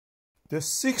The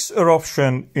sixth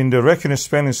eruption in the Reykjanes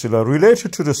Peninsula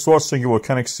related to the Svartsengi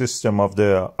volcanic system of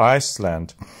the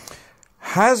Iceland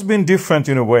has been different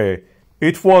in a way.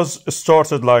 It was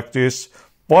started like this,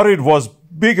 but it was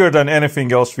bigger than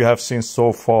anything else we have seen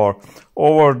so far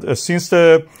since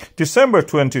the December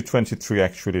 2023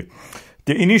 actually.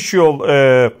 The initial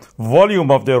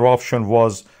volume of the eruption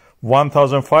was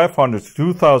 1,500 to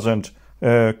 2,000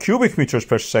 cubic meters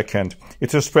per second.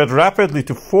 It has spread rapidly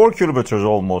to 4 kilometers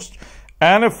almost,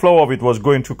 and a flow of it was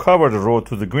going to cover the road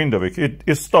to the Grindavik.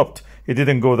 It stopped. It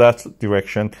didn't go that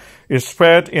direction. It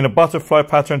spread in a butterfly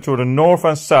pattern to the north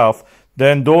and south.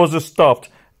 Then those stopped,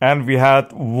 and we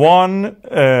had one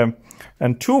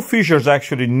and two fissures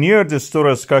actually near the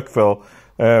Stora Skakvel,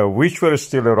 which were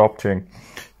still erupting.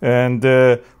 And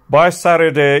by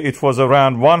Saturday, it was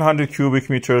around 100 cubic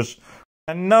meters,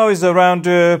 and now is around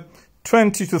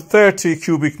 20 to 30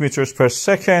 cubic meters per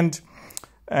second.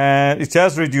 And it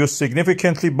has reduced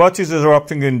significantly, but is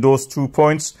erupting in those 2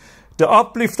 points. The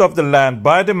uplift of the land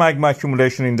by the magma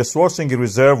accumulation in the Svartsengi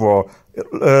reservoir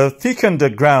thickened the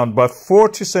ground by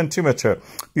 40 centimeters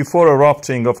before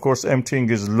erupting, of course, emptying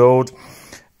its load.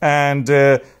 And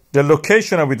the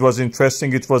location of it was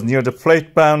interesting. It was near the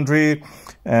plate boundary,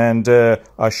 and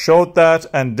I showed that.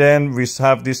 And then we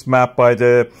have this map by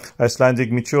the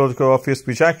Icelandic Meteorological Office,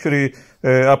 which actually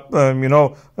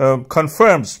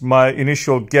confirms my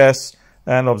initial guess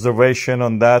and observation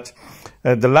on that.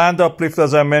 The land uplift,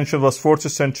 as I mentioned, was 40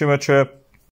 centimeters.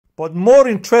 But more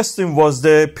interesting was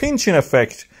the pinching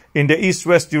effect in the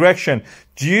east-west direction.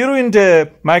 During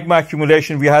the magma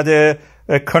accumulation, we had a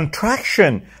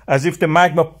contraction, as if the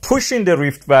magma pushing the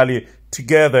rift valley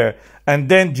together. And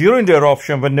then during the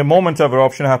eruption, when the moment of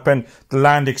eruption happened, the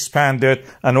land expanded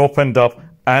and opened up,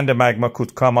 and the magma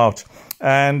could come out.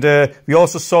 And we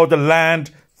also saw the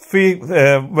land,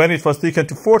 when it was thickened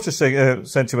to 40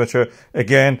 centimeters,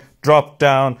 again dropped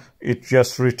down. It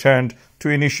just returned to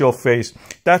initial phase.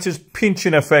 That is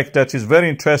pinching effect. That is very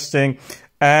interesting,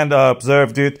 and I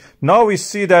observed it. Now we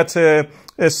see that a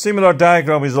similar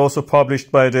diagram is also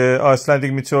published by the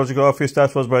Icelandic Meteorological Office.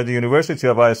 That was by the University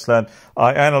of Iceland.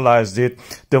 I analyzed it.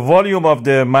 The volume of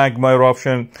the magma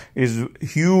eruption is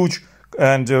huge,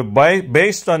 and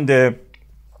based on the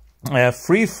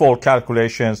free fall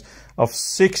calculations of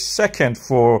 6 seconds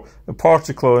for a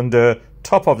particle in the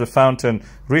top of the fountain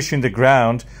reaching the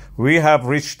ground, we have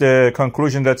reached the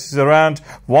conclusion that it's around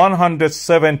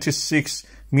 176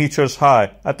 meters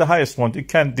high. At the highest point, it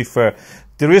can differ.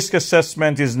 The risk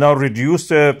assessment is now reduced.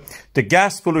 The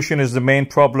gas pollution is the main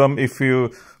problem if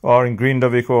you are in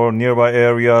Grindavik or nearby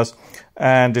areas.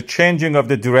 And the changing of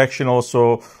the direction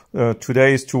also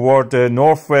today is toward the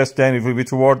northwest, then it will be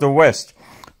toward the west,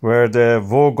 where the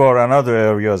Vågar and other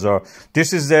areas are.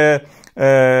 This is the,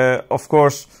 of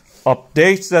course,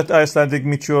 updates that Icelandic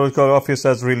Meteorological Office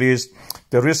has released.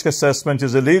 The risk assessment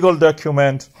is a legal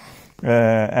document,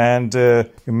 and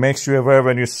it makes you aware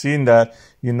when you've seen that,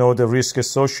 you know the risk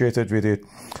associated with it.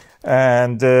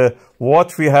 And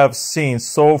what we have seen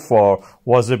so far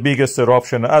was the biggest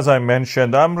eruption. As I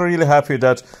mentioned, I'm really happy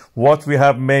that what we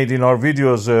have made in our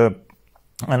videos,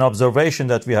 an observation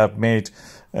that we have made,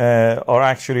 are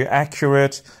actually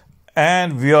accurate,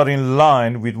 and we are in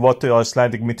line with what the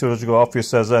Icelandic Meteorological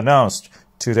Office has announced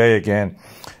today again.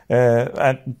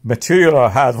 And material I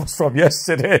had was from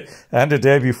yesterday and the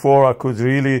day before. I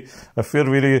feel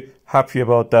really happy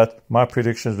about that. My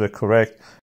predictions were correct,